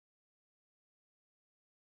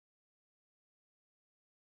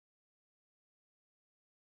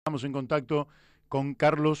estamos en contacto con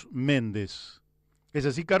Carlos Méndez. ¿Es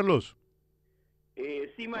así, Carlos?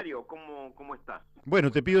 Sí, Mario, ¿cómo estás?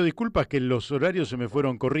 Bueno, te pido disculpas que los horarios se me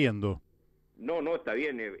fueron corriendo. No, está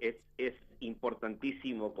bien, es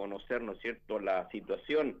importantísimo conocer, ¿no es cierto?, la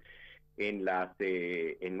situación en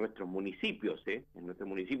nuestros municipios, en nuestros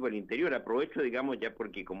municipios del interior. Aprovecho, digamos, ya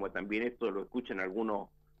porque como también esto lo escuchan algunos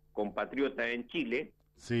compatriotas en Chile,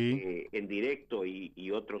 Sí. en directo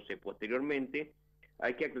y otros posteriormente,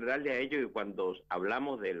 hay que aclararle a ellos que cuando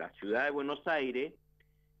hablamos de la ciudad de Buenos Aires,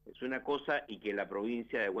 es una cosa, y que la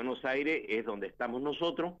provincia de Buenos Aires es donde estamos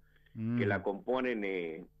nosotros, que la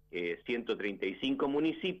componen 135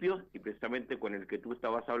 municipios, y precisamente con el que tú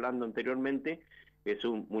estabas hablando anteriormente, es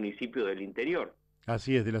un municipio del interior.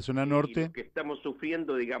 Así es, de la zona Y lo norte. que estamos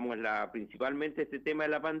sufriendo, digamos, principalmente este tema de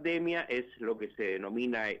la pandemia, es lo que se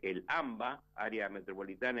denomina el AMBA, Área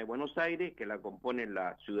Metropolitana de Buenos Aires, que la componen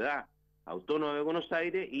la ciudad autónoma de Buenos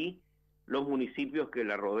Aires y los municipios que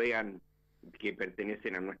la rodean, que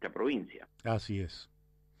pertenecen a nuestra provincia. Así es.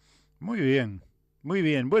 Muy bien, muy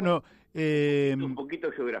bien. Bueno, Un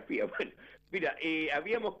poquito de geografía. Bueno, mira,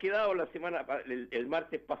 habíamos quedado el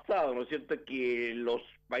martes pasado, ¿no es cierto?, que los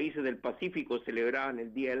países del Pacífico celebraban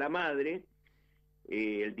el Día de la Madre,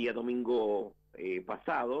 el día domingo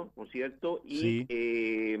pasado, ¿no es cierto? Y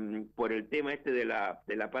sí. por el tema de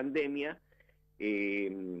la pandemia,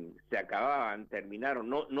 terminaron,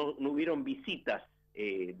 no hubieron visitas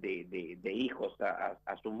de hijos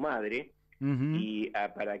a sus madres, Ujú. y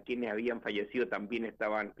para quienes habían fallecido también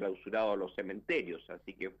estaban clausurados los cementerios,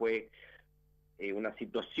 así que fue una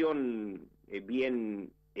situación bien,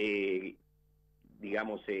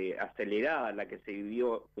 digamos, acelerada la que se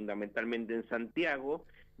vivió fundamentalmente en Santiago,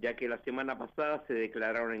 ya que la semana pasada se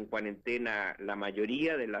declararon en cuarentena la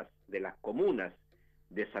mayoría de las comunas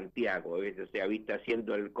de Santiago, o sea, viste,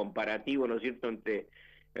 haciendo el comparativo, ¿no es cierto?, entre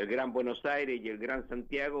el Gran Buenos Aires y el Gran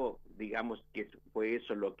Santiago, digamos que fue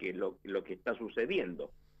eso lo que está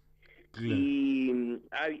sucediendo. Claro. Y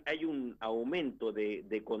hay un aumento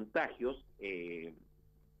de contagios que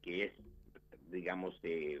es, digamos,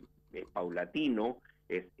 es paulatino,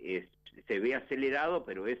 se ve acelerado,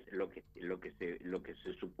 pero es lo que se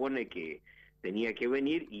supone que tenía que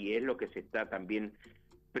venir, y es lo que se está también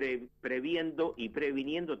previendo y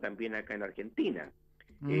previniendo también acá en Argentina.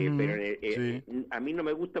 Pero Ujú. Sí. a mí no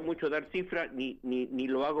me gusta mucho dar cifras, ni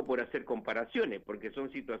lo hago por hacer comparaciones, porque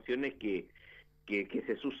son situaciones que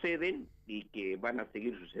se suceden y que van a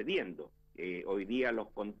seguir sucediendo. Hoy día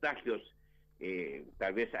los contagios,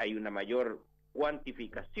 tal vez hay una mayor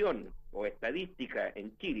cuantificación o estadística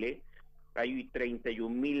en Chile. Hay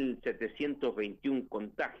 31.721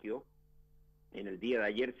 contagios. En el día de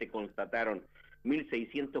ayer se constataron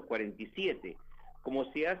 1.647.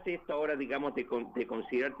 Como se hace esto ahora, digamos, de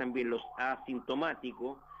considerar también los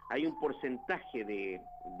asintomáticos, hay un porcentaje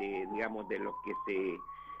digamos, de los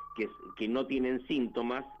que no tienen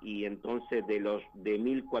síntomas, y entonces de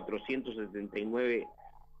 1.479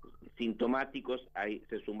 sintomáticos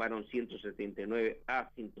se sumaron 179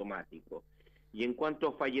 asintomáticos. Y en cuanto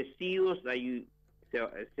a fallecidos, hay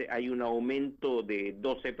un aumento de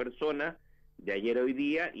 12 personas de ayer a hoy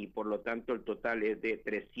día, y por lo tanto el total es de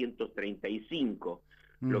 335,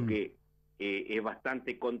 lo Ujú. que es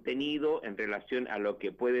bastante contenido en relación a lo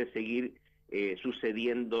que puede seguir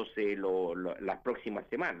sucediéndose las próximas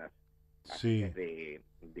semanas, a fines Sí.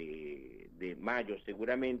 de mayo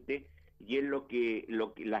seguramente, y es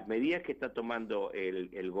las medidas que está tomando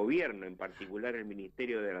el gobierno, en particular el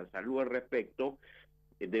Ministerio de la Salud al respecto,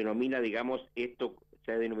 denomina, digamos, se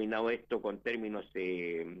ha denominado esto con términos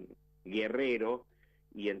guerreros,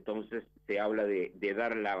 y entonces se habla de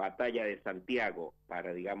dar la batalla de Santiago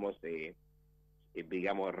para, digamos,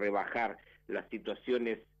 rebajar las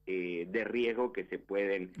situaciones de riesgo que se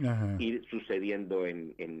pueden Ajá. ir sucediendo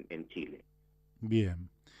en Chile. Bien.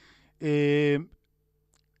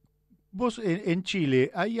 ¿Vos en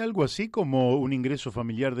Chile hay algo así como un ingreso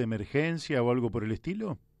familiar de emergencia o algo por el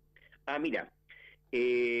estilo? Mira,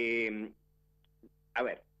 eh, a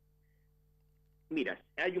ver, mira,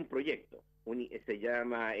 hay un proyecto, se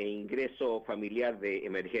llama Ingreso Familiar de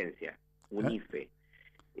Emergencia, un Ah, IFE,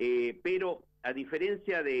 pero a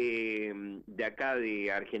diferencia de acá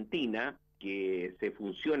de Argentina, que se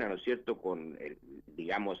funciona, ¿no es cierto?,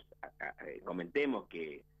 digamos, comentemos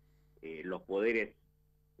que los poderes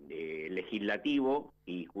legislativo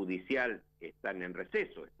y judicial están en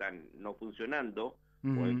receso, están no funcionando o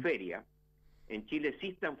en ujú. feria. En Chile sí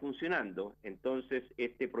están funcionando, entonces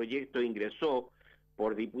este proyecto ingresó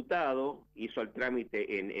por diputado, hizo el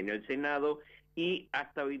trámite en el Senado, y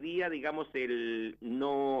hasta hoy día, digamos,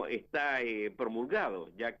 no está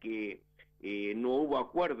promulgado, ya que no hubo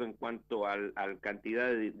acuerdo en cuanto al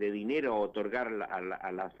cantidad de dinero a otorgar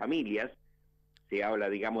a las familias. Se habla,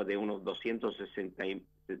 digamos, de unos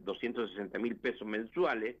 260.000 pesos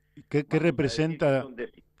mensuales. ¿Qué representa,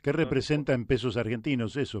 qué son, representa en pesos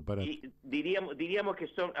argentinos eso para? y diríamos que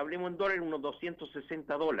son, hablemos en dólares, unos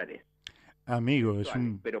 $260 Amigo, es mensuales,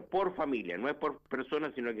 un... pero por familia, no es por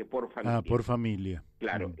persona, sino que por familia. Ah, por familia.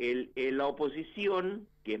 Claro, la oposición,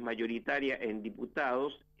 que es mayoritaria en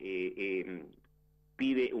diputados,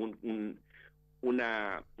 pide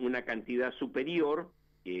una cantidad superior,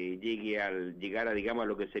 que llegar a, digamos, a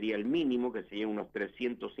lo que sería el mínimo, que serían unos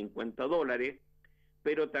 $350,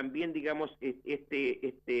 pero también, digamos,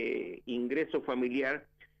 este ingreso familiar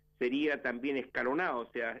sería también escalonado,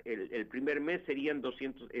 o sea, el primer mes serían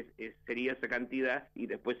 200, sería esa cantidad, y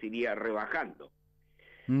después se iría rebajando.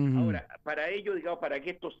 Ahora, para ello, digamos, para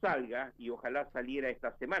que esto salga, y ojalá saliera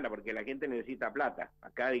esta semana, porque la gente necesita plata.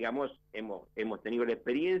 Acá, digamos, hemos tenido la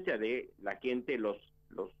experiencia de la gente, los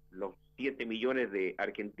 7 millones de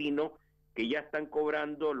argentinos que ya están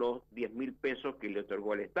cobrando los 10.000 pesos que le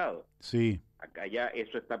otorgó el Estado. Sí. Acá ya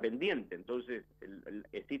eso está pendiente. Entonces,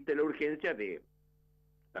 existe la urgencia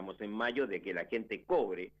estamos en mayo, de que la gente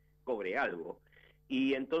cobre algo.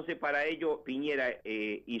 Y entonces para ello Piñera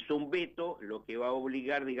hizo un veto, lo que va a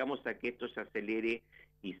obligar, digamos, a que esto se acelere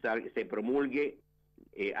y se promulgue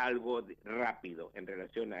algo rápido en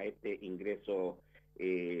relación a este ingreso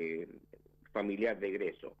familiar de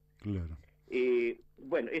egreso. Claro.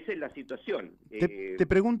 Bueno, esa es la situación. Te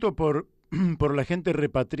pregunto por la gente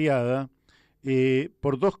repatriada,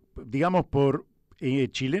 por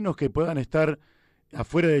chilenos que puedan estar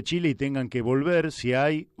afuera de Chile y tengan que volver, si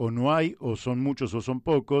hay o no hay, o son muchos o son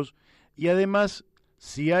pocos, y además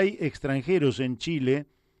si hay extranjeros en Chile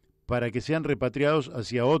para que sean repatriados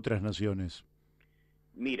hacia otras naciones.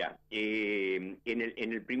 Mira, en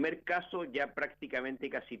el primer caso ya prácticamente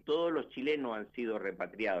casi todos los chilenos han sido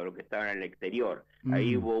repatriados, los que estaban en el exterior.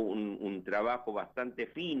 Ahí hubo un trabajo bastante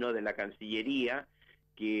fino de la Cancillería,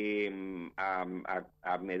 que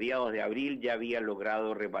a mediados de abril ya había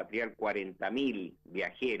logrado repatriar 40.000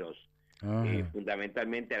 viajeros,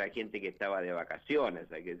 fundamentalmente a la gente que estaba de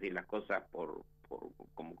vacaciones, hay que decir las cosas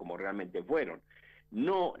como realmente fueron.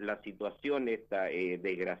 No la situación esta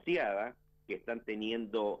desgraciada que están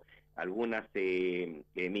teniendo algunas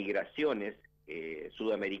migraciones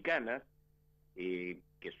sudamericanas,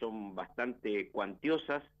 que son bastante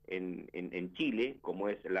cuantiosas en Chile, como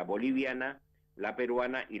es la boliviana, la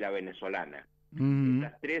peruana y la venezolana.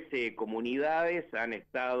 Estas 13 comunidades han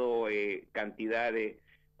estado cantidades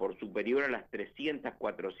por superior a las 300,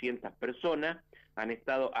 400 personas, han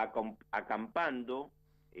estado acampando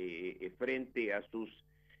frente a sus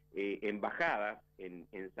embajadas en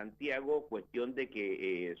Santiago, cuestión de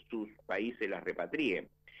que sus países las repatrien.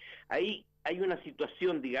 Ahí hay una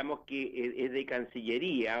situación, digamos, que es de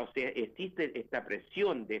Cancillería, o sea, existe esta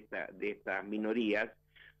presión de estas minorías,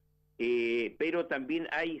 pero también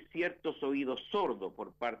hay ciertos oídos sordos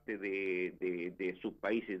por parte de sus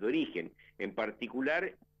países de origen. En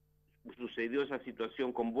particular, sucedió esa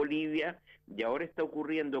situación con Bolivia y ahora está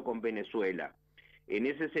ocurriendo con Venezuela. En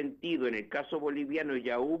ese sentido, en el caso boliviano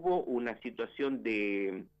ya hubo una situación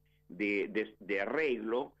de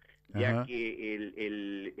arreglo, ya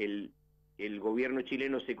que el gobierno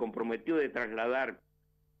chileno se comprometió de trasladar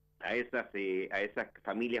a esas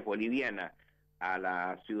familias bolivianas a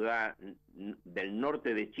la ciudad del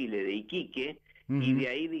norte de Chile, de Iquique, y de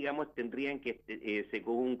ahí, digamos, tendrían que se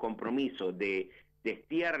con un compromiso de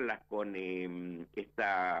testearlas con digamos,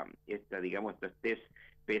 estos test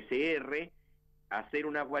PCR, hacer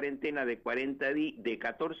una cuarentena de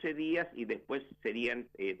 14 días y después serían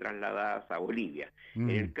trasladadas a Bolivia. En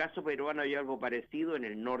el caso peruano hay algo parecido, en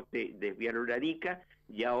el norte desviaron la Arica,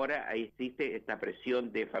 y ahora existe esta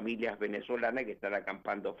presión de familias venezolanas que están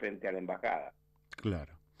acampando frente a la embajada.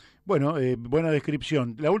 Claro. Bueno, buena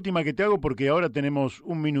descripción. La última que te hago, porque ahora tenemos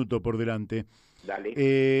un minuto por delante.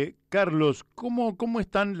 Dale. Carlos, ¿cómo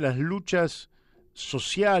están las luchas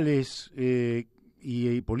sociales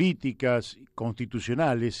y políticas,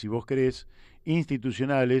 constitucionales, si vos querés,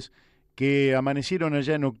 institucionales, que amanecieron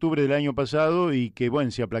allá en octubre del año pasado y que,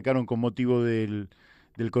 bueno, se aplacaron con motivo del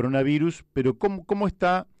coronavirus, pero ¿cómo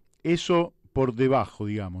está eso por debajo,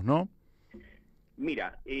 digamos, no?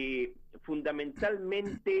 Mira,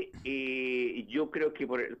 fundamentalmente yo creo que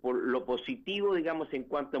por lo positivo, digamos, en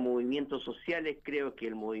cuanto a movimientos sociales, creo que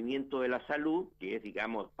el movimiento de la salud, que es,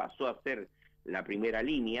 digamos, pasó a ser la primera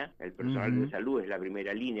línea, el personal de salud es la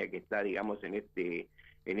primera línea que está, digamos, en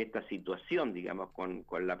esta situación, digamos, con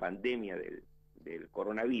la pandemia del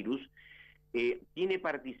coronavirus, tiene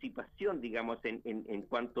participación, digamos, en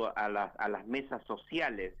cuanto a las mesas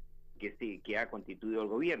sociales que ha constituido el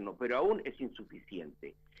gobierno, pero aún es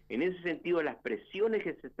insuficiente. En ese sentido, las presiones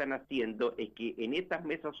que se están haciendo es que en estas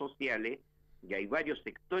mesas sociales, y hay varios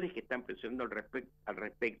sectores que están presionando al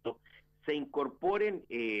respecto, se incorporen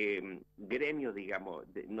gremios, digamos,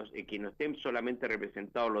 que no estén solamente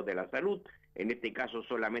representados los de la salud, en este caso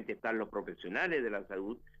solamente están los profesionales de la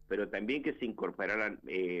salud, pero también que se incorporaran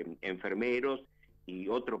enfermeros y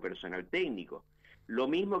otro personal técnico. Lo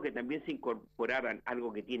mismo que también se incorporaran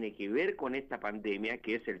algo que tiene que ver con esta pandemia,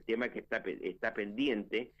 que es el tema que está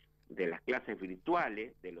pendiente de las clases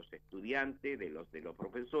virtuales, de los estudiantes, de los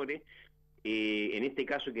profesores, en este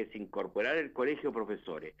caso que es incorporar el colegio de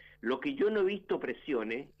profesores. Lo que yo no he visto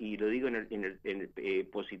presiones, y lo digo en el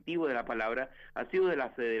positivo de la palabra, ha sido de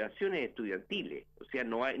las federaciones estudiantiles. O sea,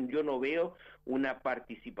 yo no veo una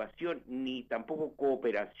participación ni tampoco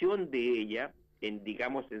cooperación de ella en,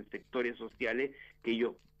 digamos, en sectores sociales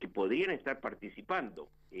que podrían estar participando.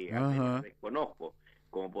 Al menos desconozco,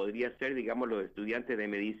 como podría ser, digamos, los estudiantes de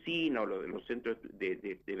medicina o los centros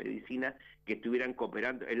de medicina que estuvieran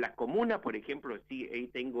cooperando. En las comunas, por ejemplo, sí, ahí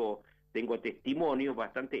tengo testimonios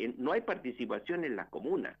bastante. No hay participación en las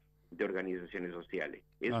comunas de organizaciones sociales.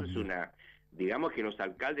 Eso es digamos que los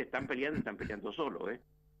alcaldes están peleando solos, ¿eh?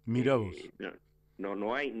 Mirá vos.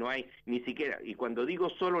 No hay ni siquiera, y cuando digo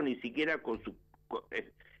solo, ni siquiera con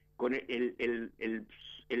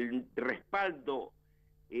el respaldo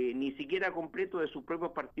ni siquiera completo de sus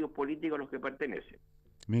propios partidos políticos a los que pertenecen.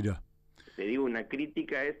 Mira. Te digo, una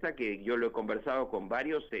crítica esa que yo lo he conversado con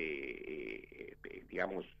varios,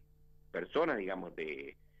 digamos, personas, digamos,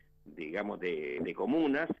 de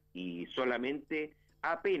comunas, y solamente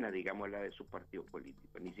apenas, digamos, la de sus partidos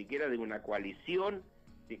políticos, ni siquiera de una coalición,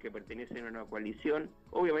 si es que pertenecen a una coalición.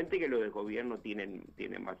 Obviamente que los del gobierno tienen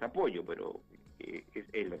más apoyo, pero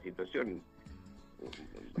es la situación.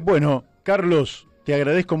 Bueno, Carlos, te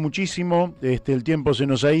agradezco muchísimo. El tiempo se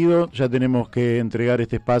nos ha ido, ya tenemos que entregar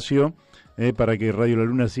este espacio para que Radio La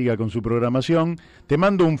Luna siga con su programación. Te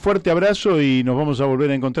mando un fuerte abrazo y nos vamos a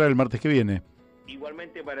volver a encontrar el martes que viene.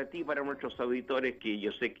 Igualmente para ti y para nuestros auditores, que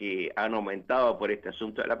yo sé que han aumentado por este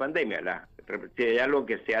asunto de la pandemia. Si hay algo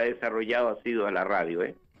que se ha desarrollado ha sido la radio,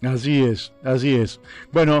 ¿eh? Así es.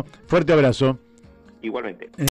 Bueno, fuerte abrazo. Igualmente.